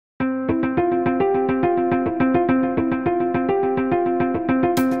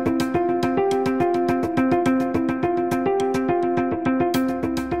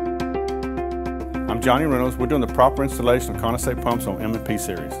I'm Johnny Reynolds. We're doing the proper installation of condensate pumps on M&P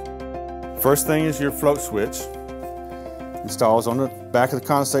series. First thing is your float switch. Installs on the back of the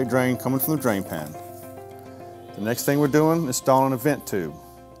condensate drain coming from the drain pan. The next thing we're doing is installing a vent tube.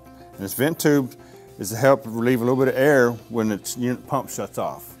 And this vent tube is to help relieve a little bit of air when the unit pump shuts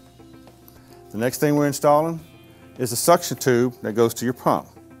off. The next thing we're installing is a suction tube that goes to your pump.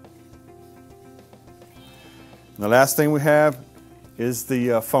 And the last thing we have is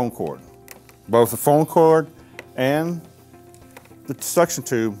the phone cord. Both the phone cord and the suction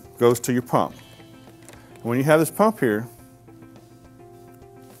tube goes to your pump. And when you have this pump here,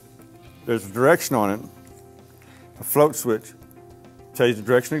 there's a direction on it, a float switch, tells you the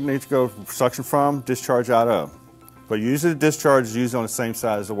direction it needs to go suction from, discharge out of. But usually the discharge is usually on the same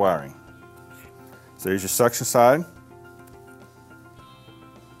side as the wiring. So here's your suction side.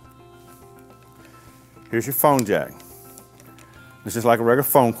 Here's your phone jack. It's just like a regular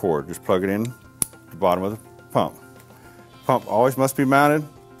phone cord. Just plug it in the bottom of the pump. Pump always must be mounted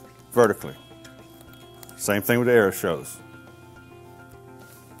vertically. Same thing with the arrow shows.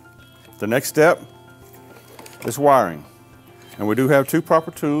 The next step is wiring. And we do have two proper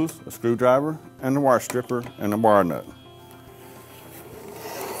tools, a screwdriver and a wire stripper and a wire nut.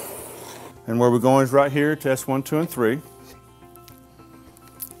 And where we're going is right here, test 1, 2, and 3.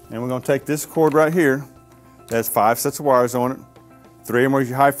 And we're going to take this cord right here that has 5 sets of wires on it. 3 of them are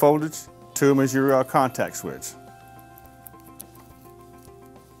your high voltage, 2 of them is your contact switch.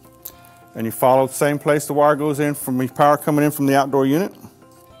 And you follow the same place the wire goes in from the power coming in from the outdoor unit.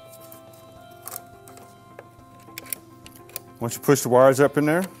 Once you push the wires up in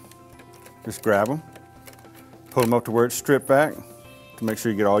there, just grab them, pull them up to where it's stripped back to make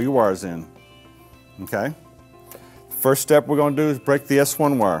sure you get all your wires in. Okay? The first step we're going to do is break the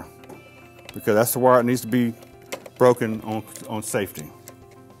S1 wire, because that's the wire that needs to be broken on safety.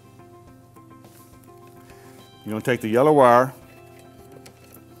 You're going to take the yellow wire,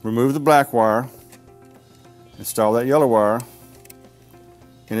 remove the black wire, install that yellow wire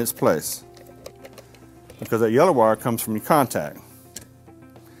in its place, because that yellow wire comes from your contact.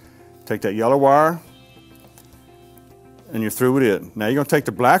 Take that yellow wire and you're through with it. Now you're going to take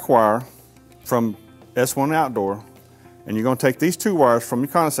the black wire from S1 outdoor and you're going to take these 2 wires from your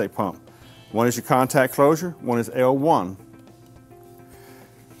condensate pump. One is your contact closure, one is L1.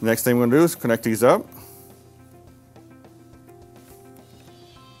 The next thing we're going to do is connect these up.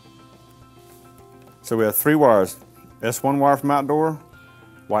 So we have 3 wires, S1 wire from outdoor,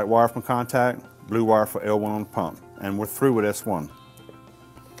 white wire from contact, blue wire for L1 on the pump, and we're through with S1.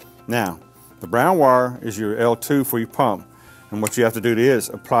 Now, the brown wire is your L2 for your pump, and what you have to do is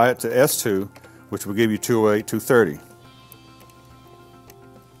apply it to S2, which will give you 208, 230.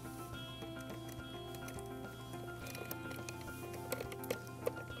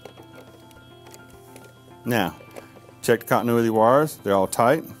 Now, check the continuity of the wires. They're all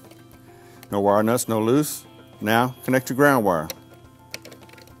tight. No wire nuts, no loose. Now, connect your ground wire.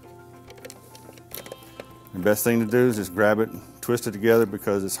 The best thing to do is just grab it, twist it together,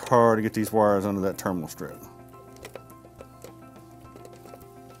 because it's hard to get these wires under that terminal strip.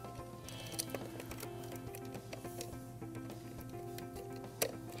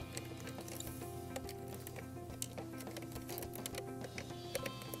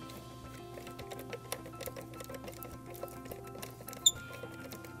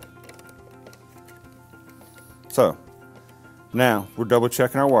 So, now we're double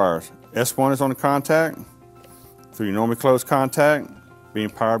checking our wires. S1 is on the contact, through your normally closed contact, being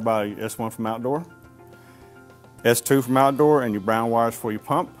powered by S1 from outdoor. S2 from outdoor, and your brown wires for your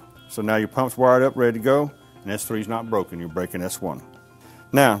pump. So now your pump's wired up, ready to go, and S3 is not broken, you're breaking S1.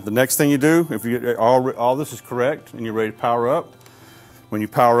 Now, the next thing you do, if you all this is correct and you're ready to power up, when you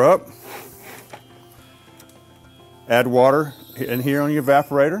power up, add water in here on your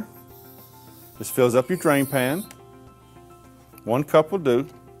evaporator. This fills up your drain pan. 1 cup will do.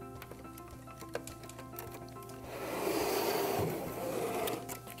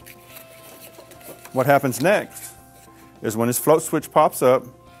 What happens next is when this float switch pops up,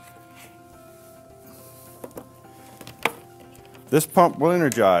 this pump will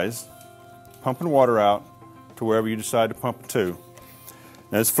energize, pumping water out to wherever you decide to pump it to.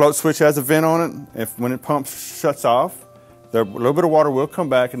 Now this float switch has a vent on it. When it pumps, shuts off, a little bit of water will come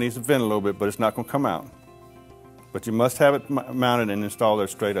back. It needs to vent a little bit, but it's not going to come out. But you must have it mounted and installed there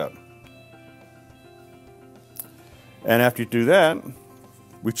straight up. And after you do that,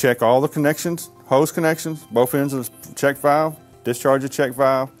 we check all the connections, hose connections, both ends of the check valve, discharge the check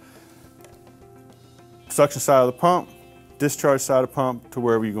valve, suction side of the pump, discharge side of the pump to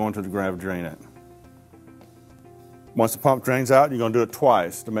wherever you're going to the gravity drain at. Once the pump drains out, you're going to do it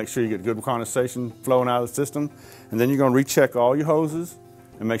twice to make sure you get good condensation flowing out of the system. And then you're going to recheck all your hoses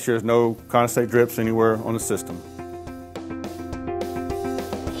and make sure there's no condensate drips anywhere on the system.